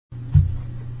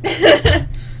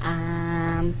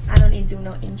I don't need to do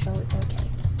no intro, it's okay.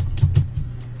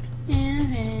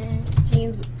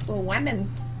 Jeans for women.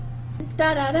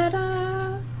 Da da da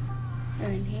da.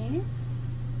 Okay.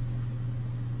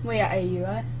 Where are you,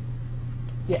 right?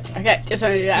 Yeah, okay, just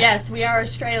wanted to do that. Yes, we are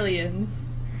Australian.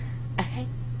 Okay.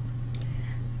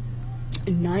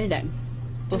 No then.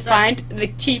 We'll Just find the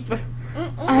cheaper.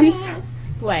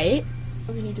 Wait.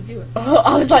 We need to view it. Oh,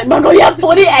 I was like, my god, you have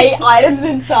 48 items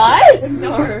inside?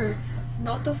 No.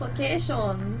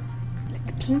 Notification.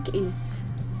 Like, pink is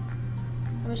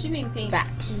I'm assuming pink. that.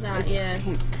 That, It's yeah.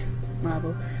 pink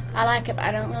marble. I like it, but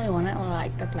I don't really want it. I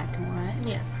like the black and white.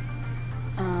 Yeah.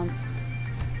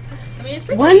 I mean, it's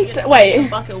pretty once, good. wait. A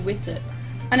bucket with it.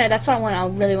 I know, that's what I want. I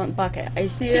really want the bucket. I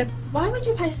just need to... Why would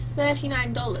you pay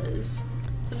 $39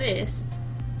 for this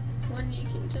when you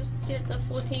can just get the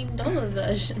 $14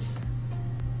 version?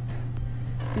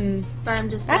 But I'm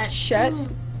just that like, shirt's...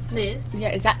 this. Yeah,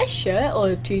 is that a shirt or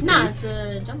a two-piece? Nah, it's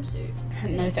a jumpsuit.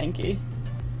 No, thank you.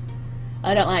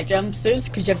 I don't like jumpsuits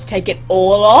because you have to take it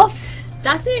all off.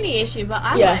 That's the only issue, but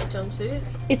I Yeah. like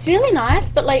jumpsuits. It's really nice,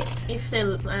 but like... If they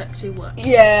actually work.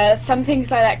 Yeah, some things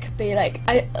like that could be like...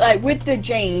 like with the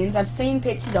jeans, I've seen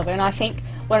pictures of it, and I think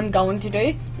what I'm going to do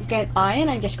is get an iron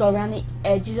and just go around the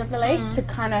edges of the lace to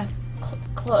kind of...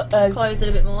 Close it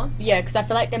a bit more. yeah, because I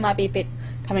feel like there might be a bit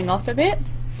coming off a bit.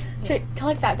 So,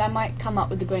 like that might come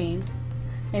up with the green.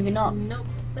 Maybe not. Nope.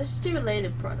 Let's just do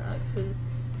related products, because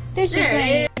There's your there green.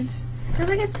 it is. Because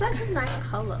like, it's such a nice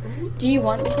colour. Do you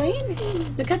want the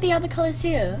green? Look at the other colours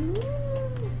here.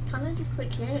 Can't I just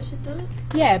click here and it should do it?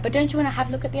 Yeah, but don't you want to have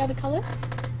a look at the other colours?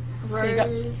 So you got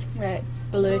Rose. red,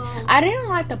 blue. Oh. I didn't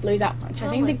like the blue that much. I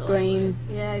think the green...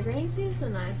 Yeah, green seems the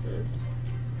nicest.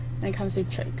 And it comes with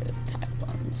choker type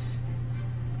ones.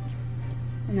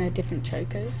 And they're different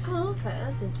chokers. Oh, okay,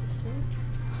 that's interesting.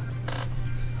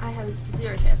 I have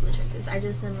 0 care for the chokers. I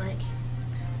just am like...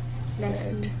 less.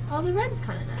 Red. Oh, the red's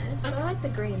kind of nice. I like the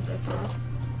greens,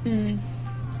 okay.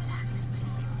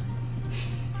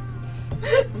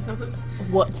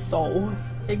 What soul?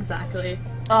 Exactly.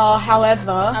 Oh,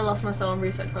 however... I lost my soul on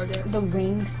research projects. the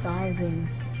ring sizing.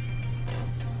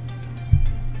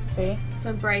 See?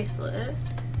 So bracelet.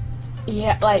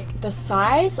 Yeah, like, the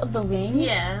size of the ring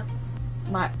Yeah.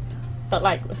 might... But,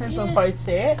 like, since we're Yeah. both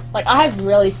see it, like, I have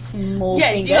really small Yeah,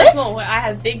 fingers. you got small, where I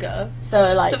have bigger.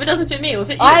 So, like... So if it doesn't fit me, it will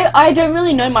fit you. I don't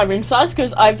really know my ring size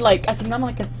because I've, like... I think I'm,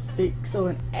 like, a 6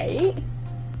 or an 8.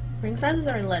 Ring sizes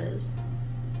are in letters.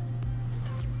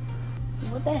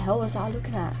 What the hell was I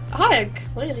looking at? I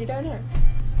clearly don't know.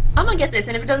 I'm gonna get this,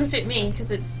 and if it doesn't fit me because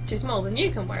it's too small, then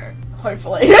you can wear it.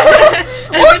 Hopefully.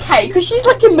 Okay, because she's,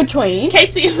 like, in between.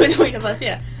 Kate's the in between of us,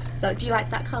 yeah. So, do you like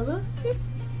that colour?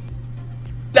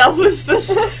 That was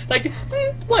just, like,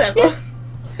 whatever. Yeah.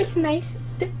 It's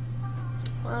nice.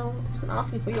 Well, I wasn't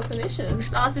asking for your permission. I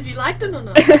just asked if you liked it or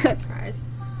not. Christ.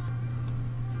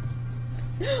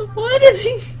 What is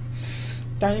he?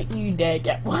 Don't you dare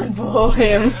get one for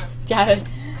him, Jared.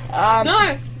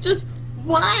 No, just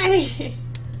why?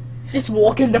 Just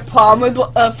walk into prom with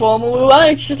a formal one.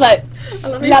 It's just like, I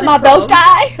love let my belt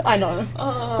die. I know.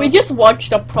 Oh, We just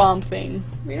watched a prom thing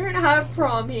we don't have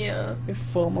prom here. with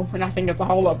formal, and I think it's a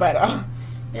whole lot better.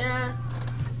 Yeah.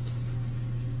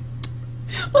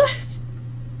 What?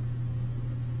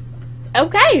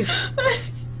 Okay.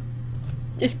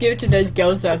 Just give it to those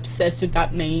girls that are obsessed with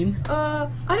that meme. I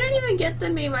don't even get the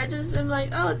meme. I just am like,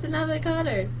 oh, it's an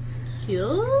avocado.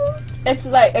 Cute. It's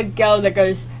like a girl that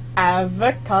goes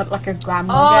avocado, like a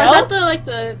grandma Oh, girl, is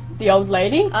that the old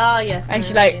lady, Oh, yes. and no,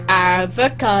 she's like I've seen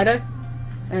that. avocado,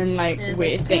 and like There's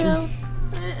weird a thing. pill,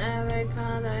 an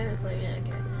avocado. It's like, yeah,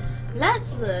 okay.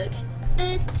 Let's look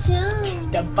at Joe.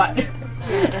 The butt.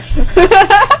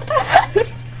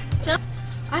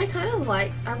 I kind of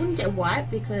like. I wouldn't get white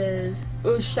because It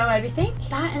will show everything.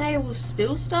 that and I will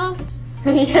spill stuff.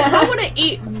 I Yeah. want to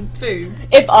eat food.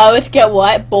 If I were to get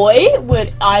white, boy,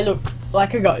 would I look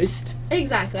like a ghost?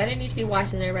 Exactly. I don't need to be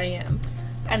white and I already am.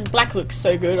 And black looks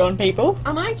so good on people.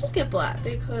 I might just get black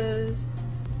because,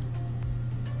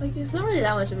 like, it's not really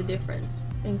that much of a difference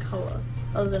in color,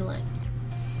 other than like,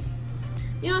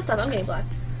 you know what, stuff. I'm getting black.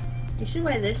 You should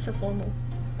wear this to formal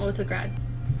or to grad.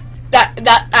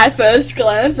 That at first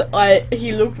glance,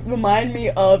 he reminded me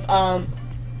of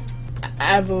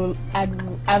Avril.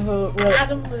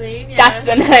 Adam Levine. Yeah. That's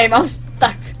the name. I was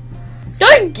stuck.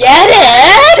 Don't get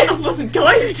it. I wasn't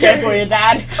going to. Careful, your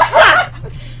dad.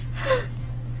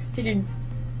 He can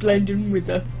blend in with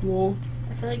the wall.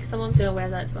 I feel like someone's gonna wear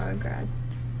that tomorrow in grad.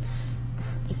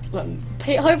 It's like,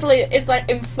 hopefully, it's like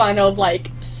in front of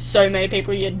like so many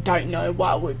people you don't know.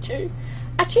 Why would you?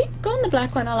 Actually, go on the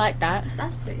black one. I like that.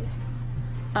 That's pretty.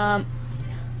 I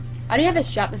do have a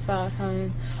strap as well at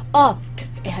home. Oh,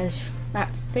 it has that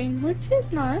thing, which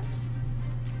is nice.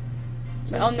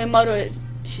 But on the model,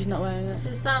 she's not wearing it.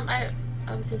 So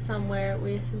obviously some wear it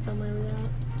with and some wear it without.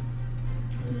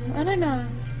 I don't know.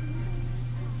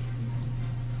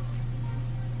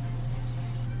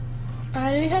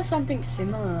 I do have something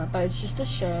similar, but it's just a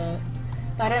shirt.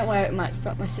 I don't wear it much,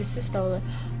 but my sister stole it.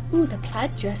 Ooh, the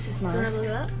plaid dress is Do you want nice. to look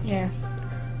at that? Yeah.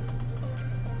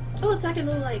 Oh, it's like a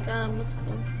little like what's it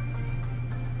called?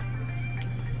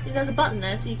 There's a button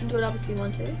there, so you can do it up if you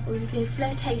want to, or if you're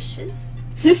flirtatious.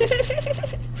 You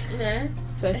know,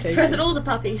 present all the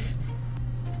puppies.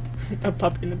 A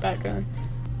pup in the background.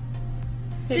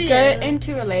 So So go yeah.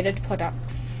 into related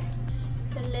products.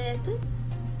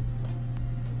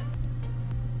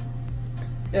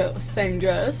 Oh, same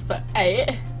dress, but 8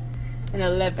 and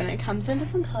 11. It comes in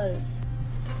different clothes.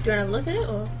 Do you want to look at it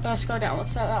or Oh, scroll down.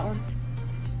 What's that one?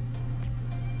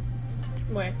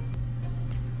 where?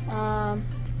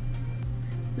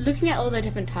 Looking at all the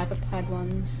different type of plaid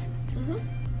ones.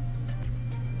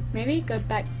 Maybe go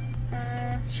back.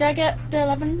 Should I get the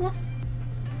 11 one?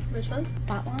 Which one?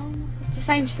 That one. It's the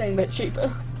same thing but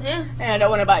cheaper. Yeah. And I don't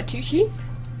want to buy it too cheap.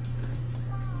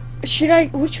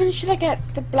 Which one should I get?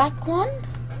 The black one?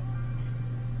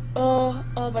 Oh,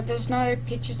 but there's no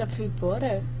pictures of who bought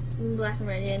it. Black and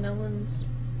red. Yeah, no one's.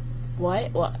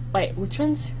 What? Wait, which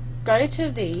ones? Go to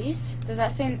these. Does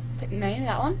that say name,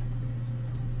 that one?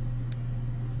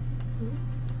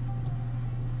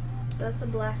 So that's the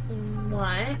black and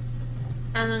white,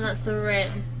 and then that's the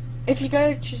red. If you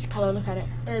go to choose colour, look at it.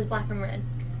 It's black and red.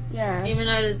 Yeah. Even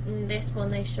though in this one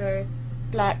they show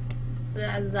Black.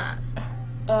 as that.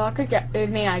 I could get. It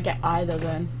would mean I get either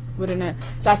then, wouldn't it?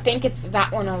 So I think it's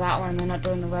that one or that one. They're not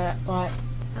doing the right. Oh.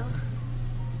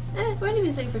 We're only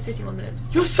been sitting for 51 minutes.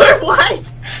 You're so white!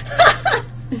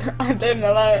 I don't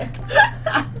know.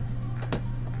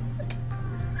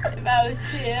 If I was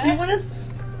here. Do you want us?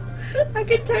 I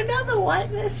can turn down the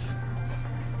whiteness.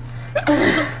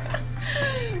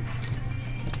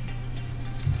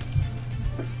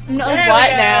 I'm not There as we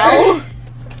white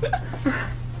go. now.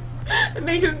 It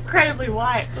made you incredibly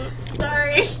white. Oops,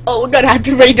 sorry. Oh, we're gonna have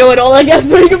to redo it all again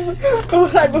so we can go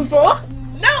like before.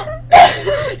 No!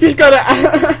 Just gotta.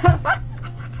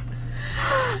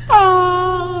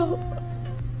 Oh.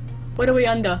 What are we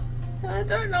under? I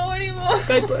don't know anymore.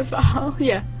 Go profile.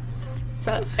 Yeah.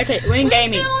 So, okay, we're in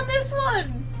gaming. Still on this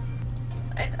one.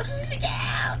 I don't get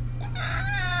out.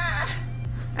 Ah.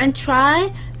 And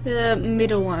try the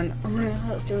middle one.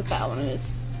 Let's see what that one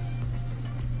is.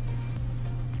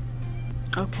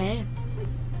 Okay.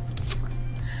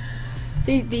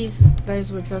 See,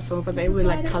 those wigs I saw, but they were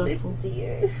like colourful. Listen to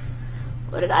you.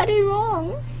 What did I do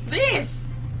wrong? This.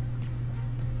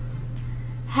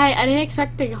 Hey, I didn't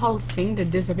expect the whole thing to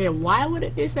disappear. Why would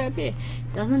it disappear?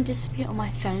 It doesn't disappear on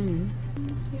my phone.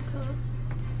 You can't.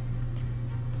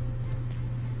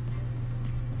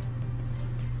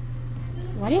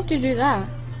 Why do you have to do that?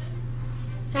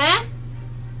 Huh?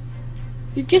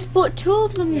 You've just bought 2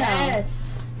 of them now.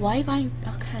 Yes. Why are you buying?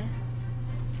 Okay.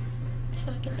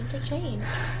 So I can interchange.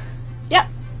 Yep.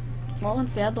 What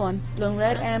one's the other one? Blue,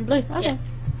 red, and blue. Okay. Yeah.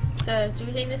 So, do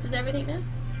we think this is everything now?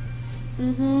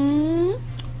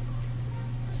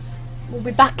 We'll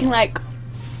be back in like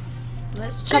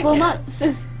Let's a check couple it. months.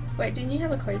 Wait, didn't you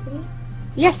have a code thingy?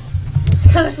 Yes.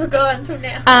 Kind of forgot until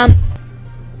now.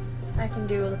 I can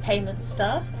do all the payment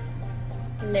stuff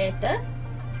later.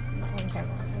 Not on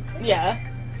camera, obviously. Yeah.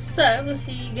 So, we'll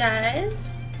see you guys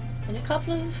in a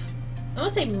couple of, I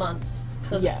won't say months,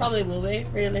 because Yeah. it probably will be,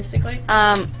 realistically.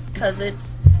 Because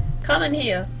it's coming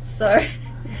here, so,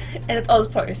 and it's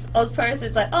Ozpost. Ozpost,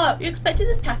 it's like, oh, you expected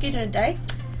this package in a day?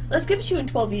 Let's give it to you in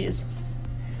 12 years.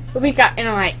 We'll be back in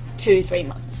like 2-3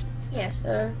 months. Yeah,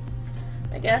 so,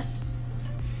 I guess,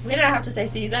 we don't have to say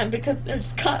see you then, because they're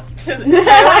just cut to the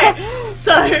straight away.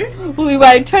 So, We'll be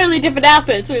wearing totally different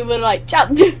outfits. We would like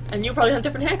jump. and you'll probably have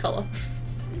different hair colour.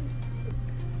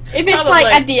 If it's Probably.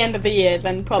 like at the end of the year,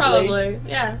 then probably.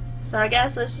 Yeah. So I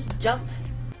guess let's just jump.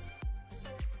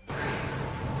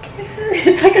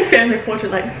 It's like a family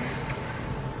portrait, like.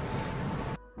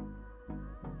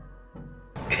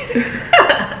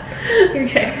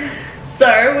 Okay.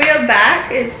 So we are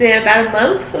back. It's been about a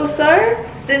month or so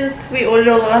since we ordered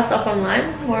all of our stuff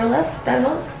online, more or less, about a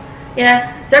month.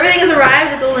 Yeah. So everything has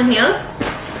arrived. It's all in here.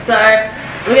 So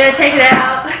we're gonna take it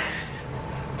out.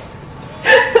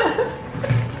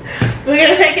 We're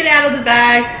gonna take it out of the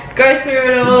bag, go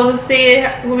through it all, see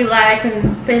what we like,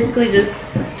 and basically just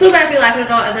talk about if we like it or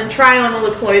not, and then try on all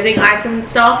the clothing item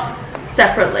stuff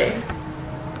separately.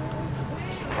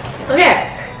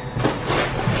 Okay.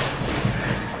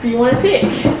 Do you want to pick?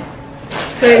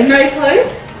 So no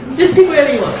clothes? Just pick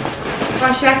whatever you want.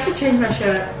 I should actually change my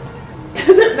shirt.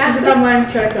 Does it matter? Because I'm wearing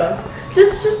choker.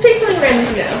 Just pick something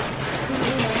random now.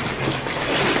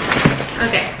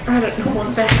 Okay. I don't know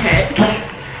what the heck.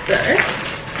 So.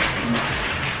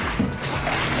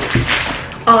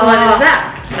 What is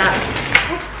that?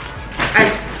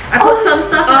 I put some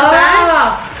stuff in the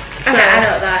bag. Okay, I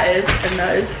know what that is. And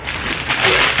those.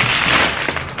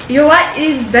 You're right, it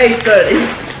is very sturdy.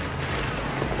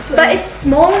 So, but it's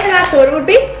smaller than I thought it would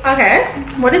be. Okay.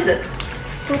 What is it?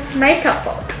 It's a makeup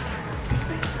box.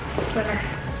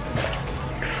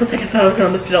 For a second, I thought I was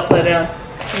going to lift it upside down.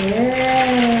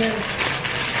 Yeah.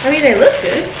 I mean, they look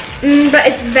good. But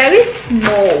it's very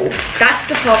small. That's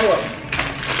the problem.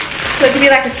 So it could be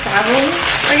like a travel,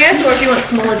 I guess, or if you want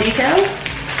smaller details.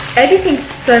 Everything's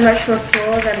so much more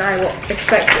smaller than I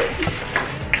expected.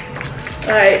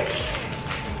 Like,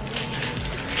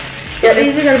 yeah,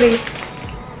 these are gonna be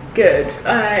good.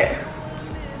 Alright.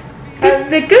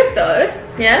 They're good though.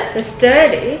 Yeah? They're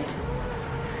sturdy,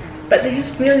 but they're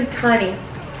just really tiny.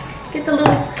 Get the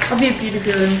little. I'll be a beauty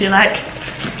guru and be like.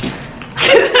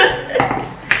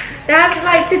 They have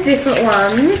like the different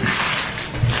ones.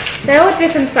 They're all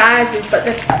different sizes, but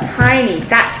they're tiny.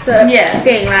 That's the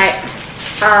thing. Like,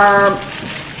 I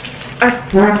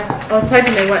was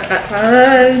hoping they weren't that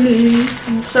tiny.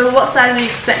 So what size are you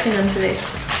expecting them to be?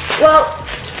 Well,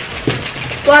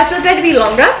 I thought they'd be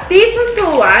longer. These ones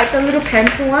are alright, the little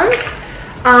pencil ones.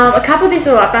 A couple of these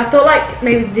are alright, but I thought like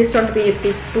maybe this one would be a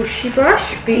big bushy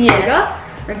brush, bigger.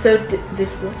 And so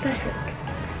this, what the heck?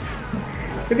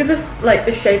 Look at this, like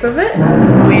the shape of it.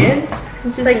 It's weird.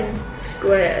 It's just like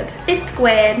squared. It's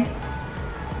squared.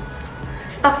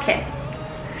 Okay.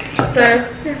 So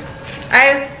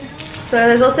so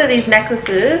there's also these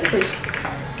necklaces which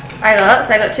I got.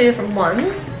 So I got two different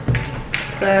ones.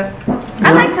 So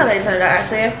I like how they turned out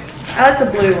actually. I like the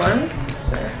blue one.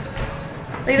 So,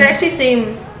 like they actually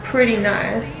seem pretty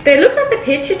nice. They look like the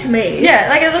picture to me. Yeah,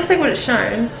 like it looks like what it's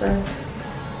shown. So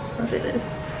I'll do this.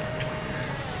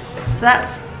 So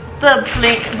that's the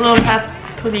blue and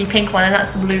purpley pink one, and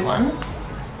that's the blue one.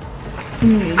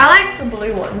 I like the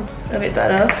blue one a bit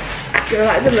better. You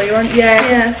like the blue one?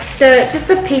 Yeah. Just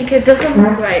the pink, it doesn't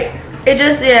look great. It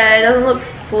just, it doesn't look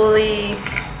fully,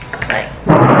 like,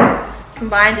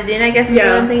 combined it in, I guess is what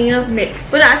I'm thinking of.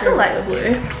 Mixed. But no, I still like the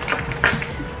blue.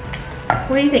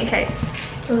 What do you think, Kate?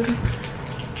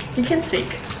 You can speak.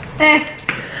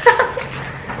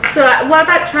 So what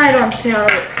about try it on, see how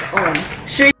it looks on?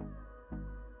 Should we?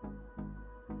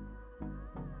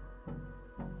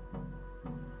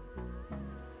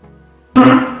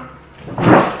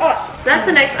 That's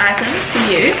the next item for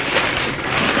you.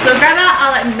 So grab out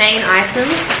our like main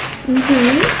items.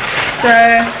 So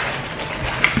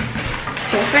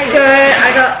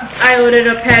I ordered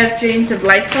a pair of jeans with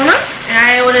lace on it. And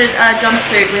I ordered a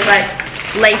jumpsuit with like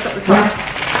lace at the top.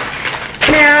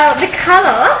 Now the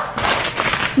colour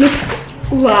looks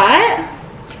right.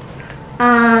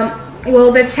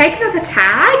 Well, they've taken off a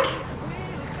tag.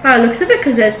 By the looks of it,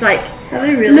 because there's like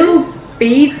little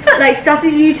bead, like stuff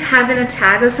that you'd have in a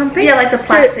tag or something. Yeah, like the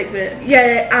plastic bit.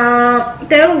 Yeah,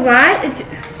 they're alright. It's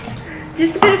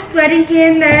just a bit of threading here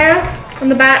and there on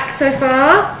the back so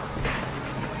far.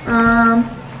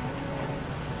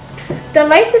 The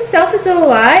lace itself is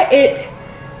alright. Is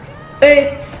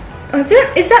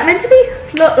that meant to be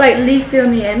like leafy on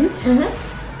the end?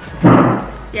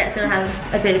 Yeah, it's gonna have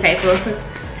a bit of paper because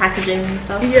packaging and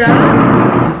stuff. Yeah.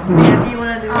 Do you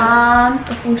want to do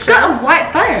a full it's got a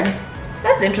white button.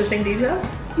 That's interesting details.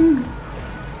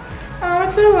 Oh,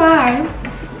 it's alright.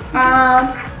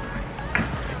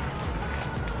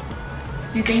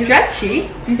 Do you think it's stretchy?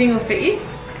 Do you think it'll fit you?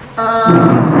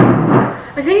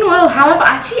 I think it will. However,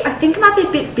 actually, I think it might be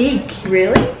a bit big.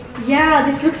 Really? Yeah,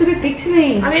 this looks a bit big to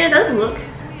me. I mean, it does look.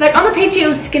 Like on the picture, it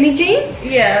was skinny jeans.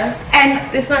 Yeah. And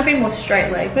this might be more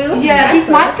straight leg, but it looks yeah, nicer. these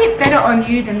might fit better on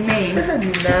you than me. Nah,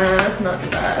 it's not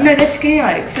that. No, they're skinny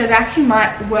legs, so they actually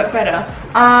might work better.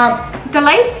 The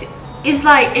lace is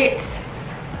like it's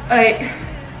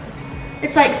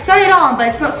like sewed on, but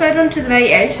it's not sewed on to the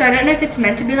very edge, so I don't know if it's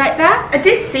meant to be like that. I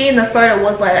did see in the photo it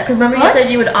was like that, because remember you said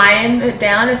you would iron it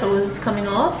down if it was coming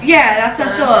off? Yeah, that's what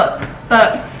I thought,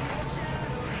 but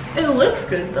it looks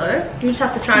good though. You just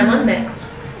have to try them on next.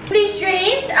 These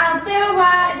jeans, they're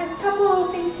alright. There's a couple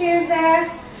of things here and there.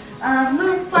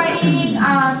 Little fraying.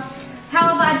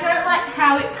 However, I don't like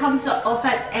how it comes off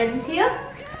at ends here.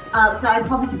 So I'd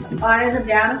probably just iron them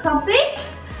down or something.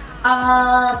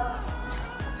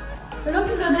 They're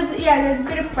looking good. There's a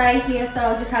bit of fray here, so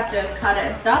I'll just have to cut it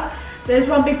and stuff. There's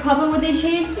one big problem with these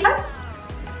jeans here.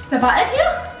 The button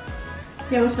here.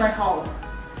 there was no hole.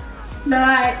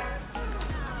 Like,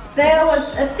 there was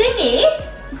a thing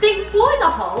for the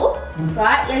hole,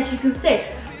 right, as you can see,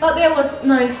 but there was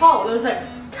no hole. It was like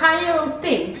tiny little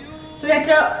thing. So I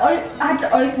had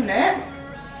to open it,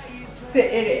 fit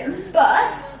it in,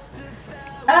 but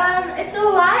it's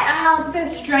alright. They're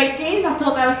straight jeans. I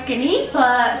thought they were skinny,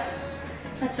 but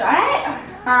that's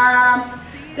alright.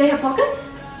 They have pockets.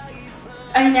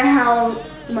 I don't know how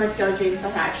most girl jeans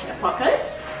don't actually have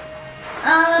pockets,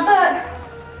 but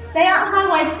they aren't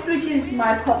high-waisted, which is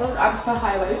my problem. I prefer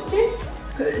high-waisted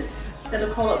because they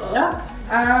look a lot better.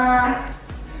 I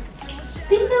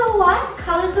think they're alright.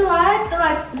 Colours are alright. So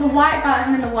like the white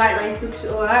button and the white lace looks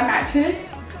alright, matches.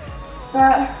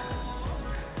 But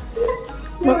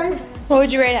what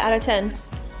would you rate it out of 10?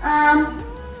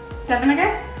 7, I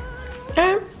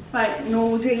guess. Like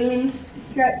normal jeans,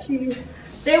 stretchy.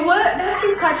 They were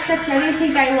actually quite stretchy. I didn't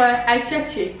think they were as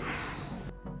stretchy.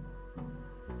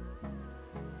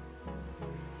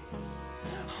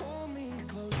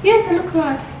 Yeah, they look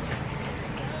like.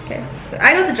 Okay, so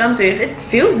I got the jumpsuit. It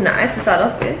feels nice to start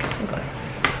off with. Okay.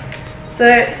 So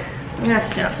I'm gonna have to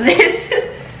stand up for this.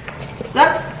 So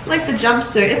that's like the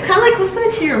jumpsuit. It's kind of like, what's the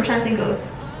material I'm trying to think of?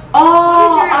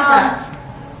 Oh, What material is that?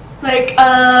 like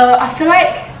I feel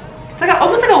like It's like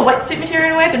almost like a wetsuit material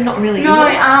in a way, but not really. no,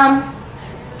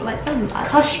 like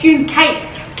costume cape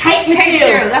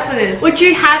material. That's what it is. Would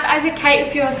you have as a cape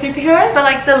if you're a superhero? But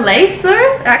like the lace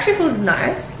though, it actually feels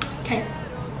nice.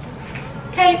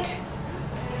 Cape.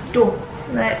 Door.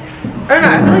 Like, I don't know,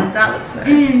 I feel like that looks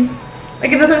nice.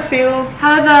 Like it doesn't feel.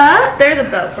 However, There's a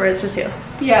belt for it, it's just here.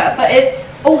 yeah, but it's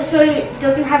also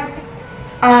doesn't have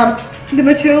the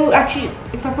material. Actually,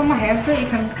 if I put my hand through it, you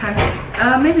can kind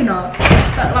of maybe not.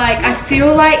 But like I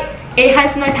feel like it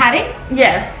has no padding.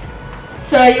 Yeah.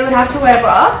 So you would have to wear a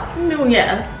bra. No,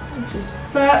 yeah. Which is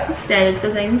But standard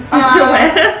for things.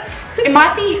 it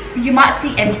might be, you might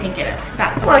see anything in it.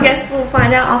 That's Well, I guess we'll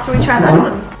find out after we try that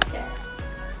one. Yeah.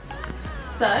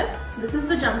 So, this is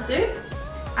the jumpsuit.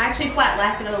 I actually quite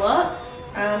like it a lot.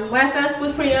 When I first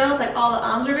was putting it on, I was like, oh, the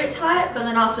arms are a bit tight, but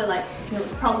then after, like, it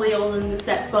was probably all in the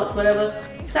set spots, whatever.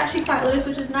 It's actually quite loose,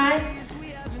 which is nice.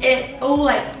 It all,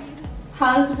 like,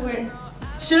 has where it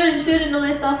should and all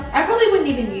this stuff. I probably wouldn't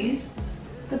even use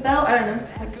the belt. I don't know.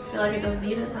 I feel like it doesn't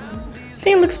need it. I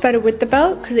think it looks better with the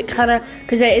belt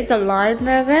because there is a line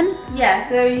there then. Yeah,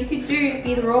 so you could do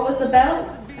either or with the belt.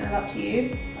 Kind of up to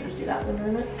you. I'll just do that for the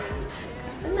moment.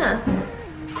 But no,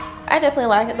 I definitely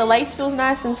like it. The lace feels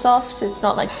nice and soft. It's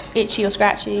not like itchy or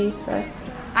scratchy. So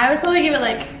I would probably give it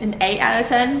like an 8 out of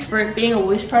 10. For it being a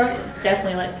Wish product, it's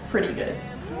definitely like pretty good.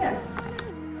 Yeah.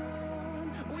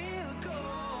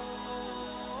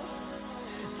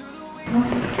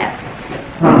 Okay.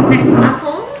 Next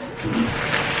platforms.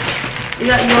 You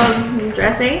got your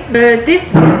dressing. But this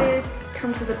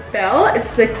comes with a belt.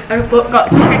 It's the I've got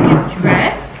checkered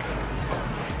dress.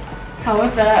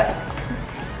 However,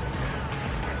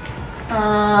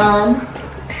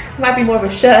 might be more of a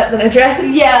shirt than a dress.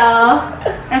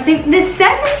 yeah. I think this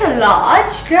says it's a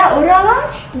large. Did I order a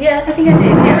large? Yeah. I think I did.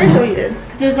 Yeah, Yeah. I'm pretty sure you did.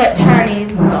 There's like Chinese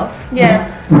and stuff.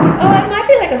 Yeah. Oh, it might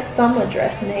be like a summer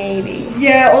dress, maybe.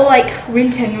 Yeah, or like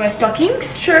winter and you wear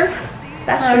stockings. Sure.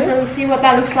 That's true. So we'll see what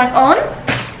that looks like on.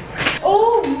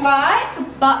 Alright, the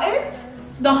buttons.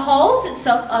 The holes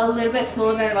itself are a little bit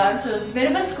smaller than the buttons, so it's a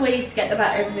bit of a squeeze to get the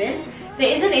buttons in.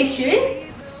 There is an issue.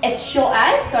 It's short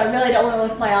as, so I really don't want to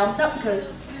lift my arms up because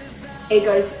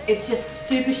it's just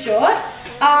super short.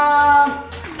 I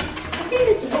think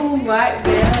it's alright,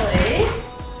 really.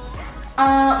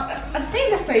 I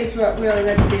think the sleeves weren't really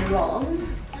meant to be long.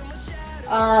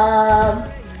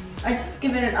 I just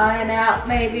give it an iron out,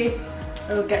 maybe.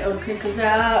 It'll get all crinkles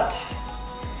out.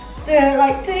 The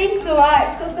like things alright.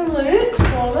 It's got the loop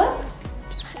for them,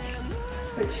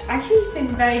 which actually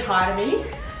seems very high to me.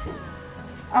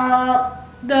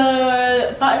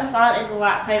 The buttons aren't in the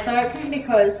right place, I don't think,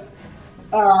 because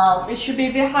it should be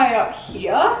a bit higher up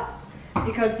here,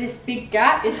 because this big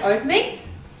gap is opening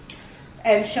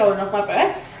and showing off my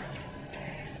breasts,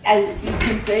 as you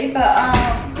can see. But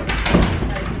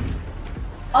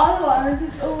otherwise,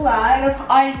 it's alright.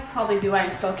 I'd probably be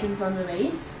wearing stockings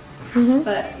underneath.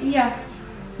 But yeah.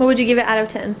 What would you give it out of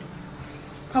 10?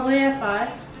 Probably a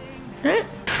 5. Alright.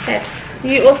 Okay.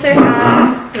 You also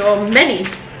have your many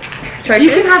choices.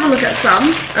 You can have a look at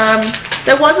some.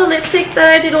 There was a lipstick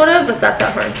that I did order, but that's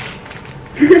at home.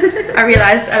 I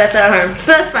realized I left that at home. But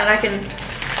that's fine, I can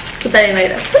put that in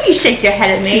later. Why do you shake your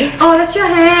head at me? Oh, that's your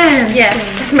hand. Yeah,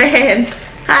 that's my hand.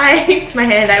 Hi, it's my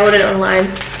hand. I ordered it online.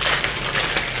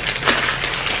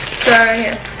 So,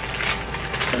 yeah.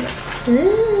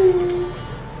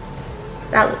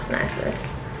 That looks nice though.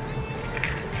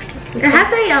 It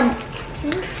has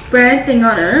a brand thing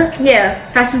on it. Yeah.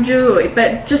 Fashion jewelry,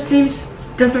 but it just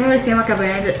doesn't really seem like a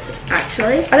brand. It's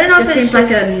actually. I don't know if it seems like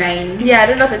a name. Yeah, I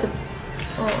don't know if it's a.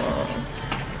 Oh.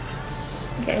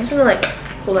 Okay, I'm just gonna like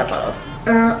pull that part off.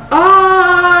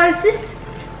 Oh, is this?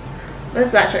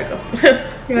 Where's that choker?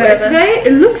 Yeah,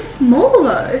 it looks small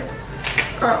though.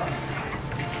 Oh.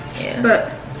 Yeah.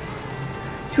 But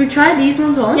should we try these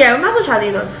ones on? Yeah, we might as well try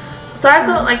these on. So I've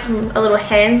got like a little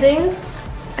hand thing.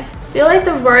 I feel like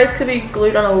the rose could be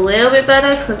glued on a little bit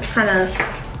better because it's kind of.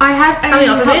 I have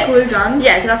a hot glue gun.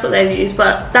 Yeah, because that's what they've used,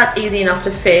 but that's easy enough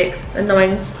to fix. And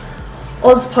knowing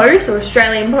Oz Post or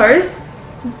Australian Post,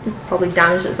 probably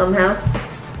damaged it somehow.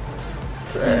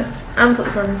 So I'm gonna put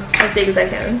this on as big as I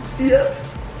can. Yeah.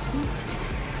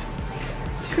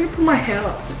 Just gonna put my hair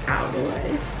out of the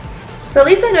way. So at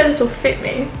least I know this will fit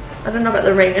me. I don't know about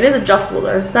the ring. It is adjustable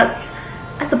though, so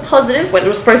that's a positive. Whether it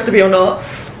was supposed to be or not,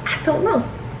 I don't know.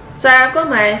 So I've got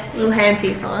my little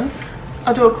handpiece on.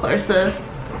 I'll do a closer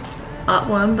up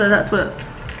one, but that's what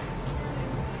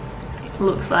it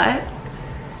looks like.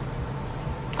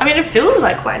 I mean, it feels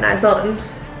like quite nice on.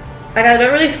 Like I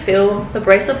don't really feel the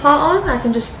bracelet part on. I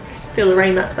can just feel the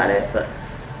ring. That's about it. But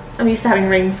I'm used to having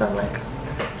rings, so I'm like.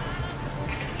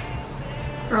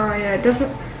 Oh yeah, it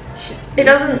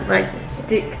doesn't like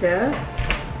stick there.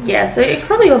 Yeah, so it could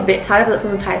probably go a bit tighter, but that's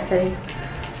on the tight setting.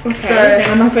 Okay,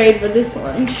 So I'm afraid for this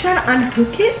one. I'm just trying to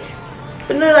unhook it.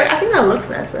 But no, like I think that looks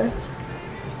nicer.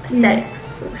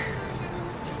 Aesthetics.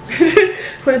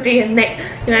 Would it be in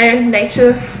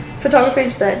nature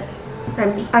photography? But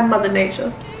I'm Mother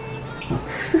Nature.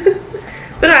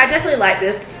 But no, I definitely like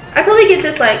this. I'd probably give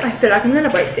this like. I feel like I'm gonna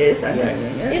break this. I'm gonna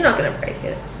bring it. You're not gonna break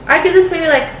it. I'd give this maybe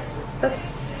like a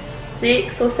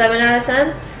 6 or 7 out of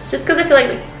 10. Just because I feel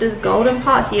like this golden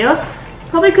part here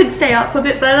probably could stay up a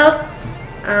bit better.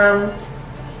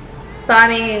 But I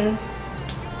mean,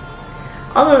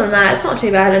 other than that, it's not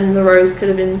too bad, and the rose could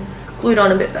have been glued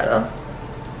on a bit better.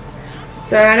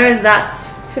 So I know that's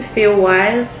for feel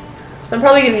wise. So I'm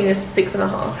probably giving this 6.5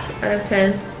 out of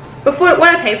 10. Before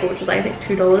what I paid for, which was like, I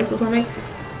think $2 or something.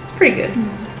 It's pretty good.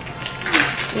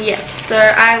 Yes. So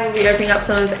I will be opening up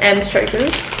some of Em's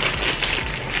chokers.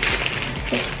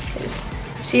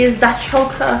 She is the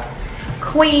choker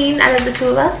queen out of the two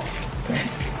of us.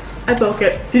 I broke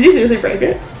it. Did you seriously break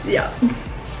it? Yeah.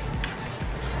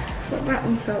 But that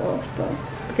one fell off, but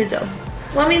good job.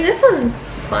 Well, I mean, this one's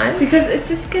fine. Because it's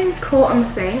just getting caught on the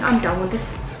thing. I'm done with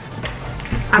this.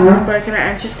 I've not broken it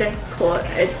and it's just getting caught.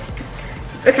 It's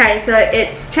okay, so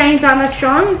chains aren't that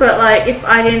strong, but like if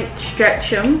I didn't stretch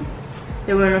them,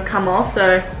 they wouldn't have come off.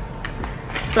 So,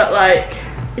 but like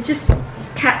it just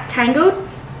tangled.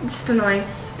 It's just annoying.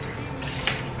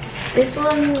 This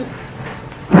one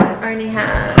only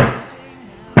had.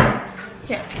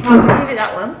 Yeah, I'll give you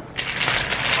that one.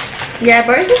 Yeah,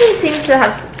 both of these seem to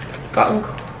have gotten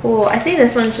caught. I think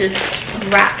this one's just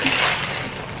wrapped.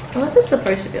 Unless it's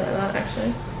supposed to be like that,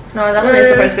 actually. No, that one is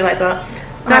supposed to be like that.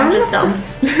 I'm just dumb.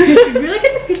 You really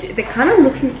get the picture. They're kind of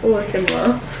looking all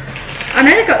similar. I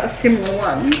know they got the similar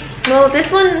ones. Well, this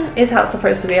one is how it's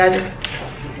supposed to be. I just.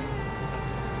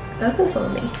 That's this one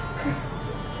on me.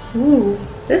 Ooh,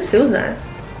 this feels nice.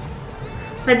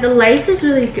 Like the lace is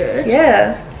really good.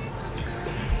 Yeah.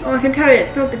 Oh, I can tell you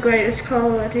it's not the greatest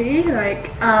quality.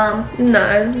 Like,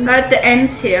 no. At the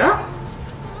ends here,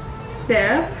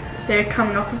 they're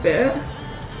coming off a bit,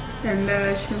 and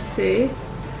as you can see,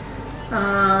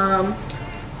 Can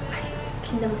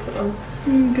never put on.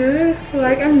 good.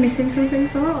 Like I'm missing some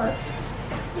things on it.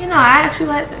 You know, I actually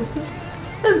like this.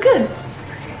 It's good.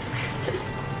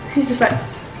 He's just like,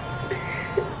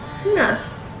 no,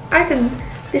 I can.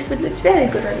 This would look very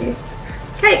good on you.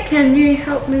 Kate, can you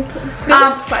help me put this?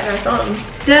 Quite nice on.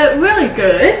 They're really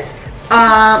good.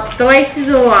 The lace is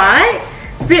alright.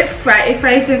 It's a bit it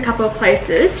frays in a couple of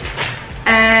places,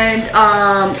 and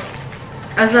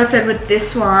as I said with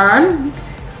this one,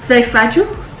 it's very fragile.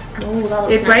 Oh, that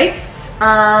looks it breaks.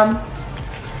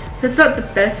 It's not the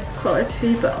best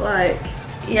quality, but like.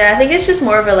 Yeah, I think it's just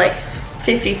more of a like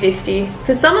 50-50.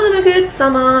 Because some of them are good,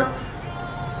 some aren't.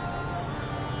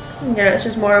 Yeah, it's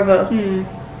just more of a.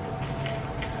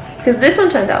 Because this one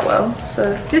turned out well,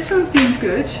 so. This one seems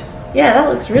good. Yeah, that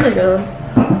looks really good.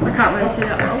 I can't really see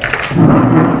that well.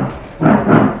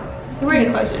 You're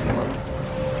really close if you want.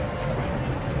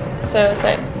 So it's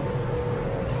like.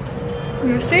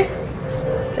 You see?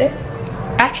 See?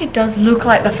 Actually does look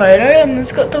like the photo, and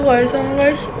it's got the rose on the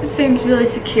rose. It seems really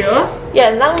secure.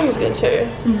 Yeah, that one was good too.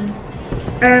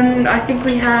 And I think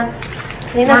we have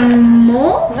one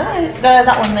more. No,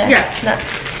 that one there. Yeah.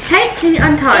 That's. Kate, can you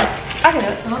untie? Yeah, I can do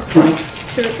it.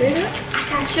 Should it be there? I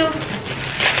got you.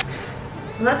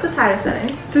 Well, that's the tighter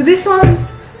setting. So this one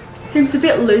seems a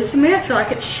bit loose to me. I feel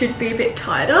like it should be a bit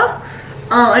tighter.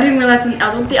 I didn't realise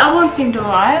on the other one seemed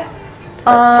alright. That's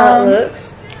how it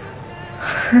looks.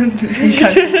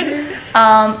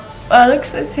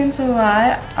 It seems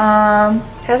alright.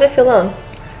 How's it feel on?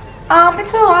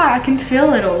 It's alright. I can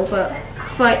feel it all, but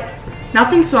like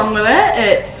nothing's wrong with it.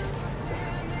 It's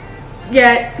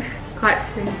quite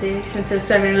flimsy since there's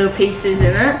so many little pieces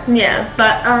in it. Yeah.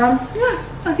 But yeah,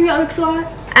 I think that looks alright.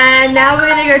 And now we're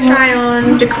gonna go try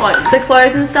on the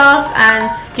clothes and stuff, and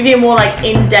give you a more like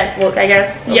in-depth look, I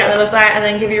guess. What they look like, and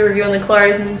then give you a review on the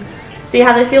clothes and see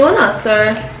how they feel on us. So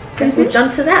I guess we'll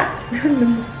jump to that.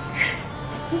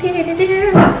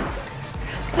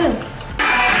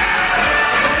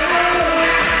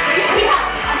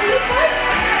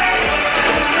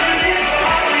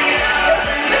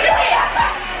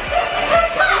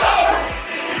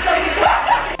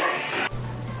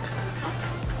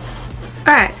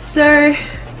 Alright, so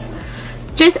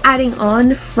just adding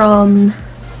on from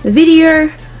the video,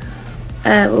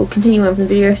 we'll continue on from the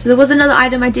video. So there was another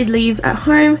item I did leave at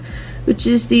home, which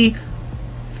is the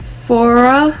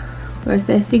Sephora, or I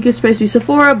think it's supposed to be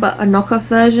Sephora, but a knockoff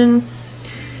version.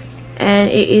 And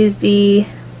it is the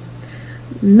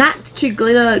Matte to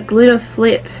Glitter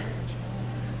Flip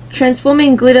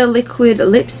Transforming Glitter Liquid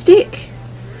Lipstick,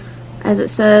 as it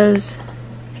says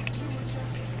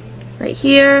right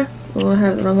here. Oh, I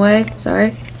have it the wrong way,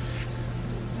 sorry.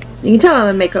 You can tell I'm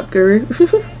a makeup guru.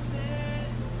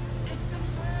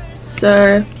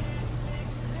 So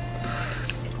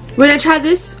we're gonna try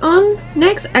this on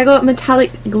next. I got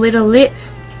metallic glitter lip.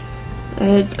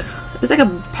 It was like a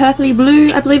purpley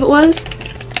blue, I believe it was.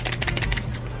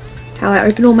 How I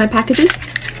open all my packages.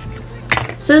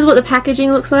 So this is what the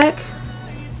packaging looks like.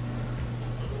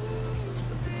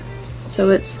 So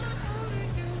it's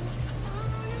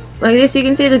like this, you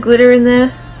can see the glitter in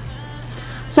there.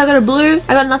 So I got a blue.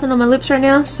 I got nothing on my lips right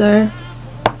now, so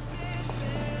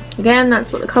again,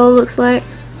 that's what the color looks like.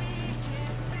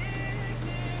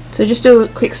 So just do a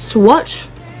quick swatch.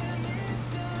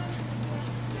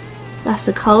 That's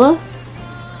the color,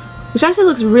 which actually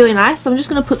looks really nice. So I'm just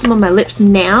gonna put some on my lips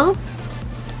now.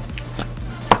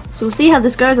 So we'll see how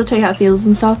this goes. I'll tell you how it feels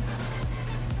and stuff.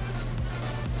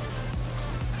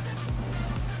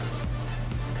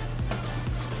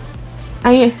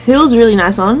 I mean, it feels really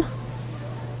nice on.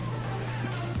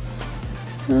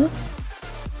 Huh?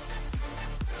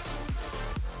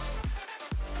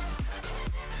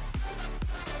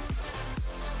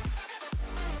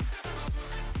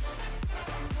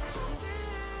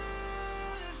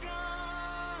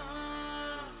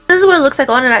 This is what it looks like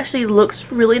on. It actually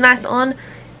looks really nice on.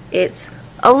 It's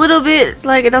a little bit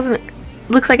like, it doesn't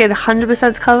look like it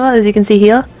 100% cover, as you can see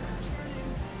here.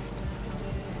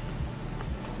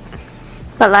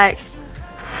 But like,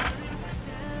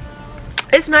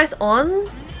 it's nice on.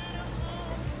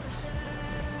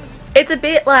 It's a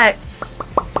bit like,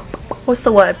 what's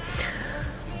the word?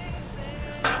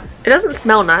 It doesn't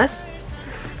smell nice.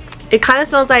 It kind of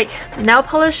smells like nail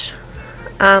polish.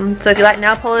 So if you like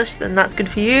nail polish, then that's good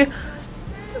for you.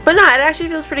 But no, it actually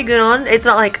feels pretty good on. It's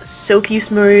not like silky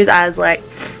smooth as like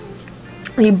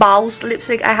the Bowls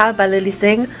lipstick I have by Lily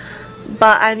Singh.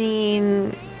 But I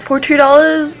mean, for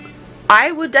 $2,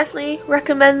 I would definitely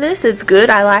recommend this. It's good.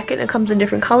 I like it. It comes in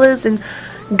different colors and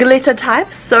glitter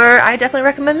types, so I definitely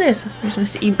recommend this. I'm just going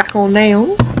to sit you back on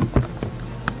now.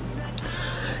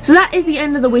 So that is the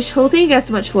end of the wish haul. Thank you guys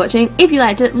so much for watching. If you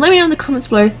liked it, let me know in the comments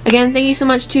below. Again, thank you so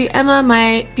much to Emma,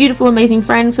 my beautiful, amazing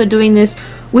friend, for doing this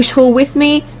wish haul with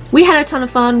me. We had a ton of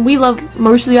fun. We love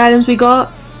most of the items we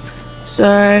got.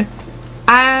 So,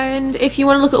 and if you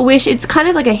want to look at Wish, it's kind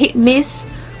of like a hit miss.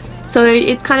 So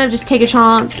it's kind of just take a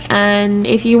chance, and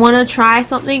if you want to try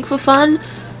something for fun,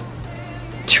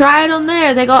 try it on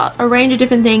there. They got a range of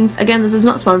different things. Again, this is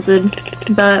not sponsored,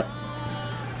 but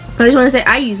I just want to say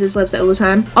I use this website all the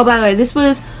time. Oh, by the way, this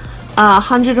was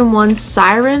 101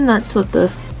 Siren. That's what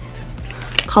the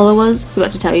color was.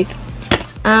 Forgot to tell you.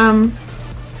 But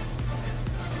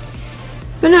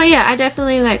no, yeah, I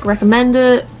definitely like recommend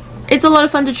it. It's a lot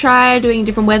of fun to try doing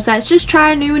different websites. Just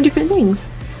try new and different things.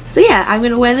 So yeah, I'm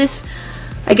going to wear this,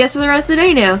 I guess, for the rest of the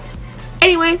day now.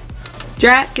 Anyway,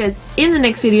 Jara says in the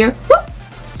next video, whoop,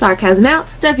 sarcasm out.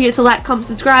 Don't forget to like, comment,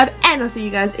 subscribe, and I'll see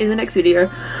you guys in the next video.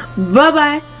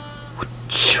 Bye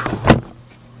bye.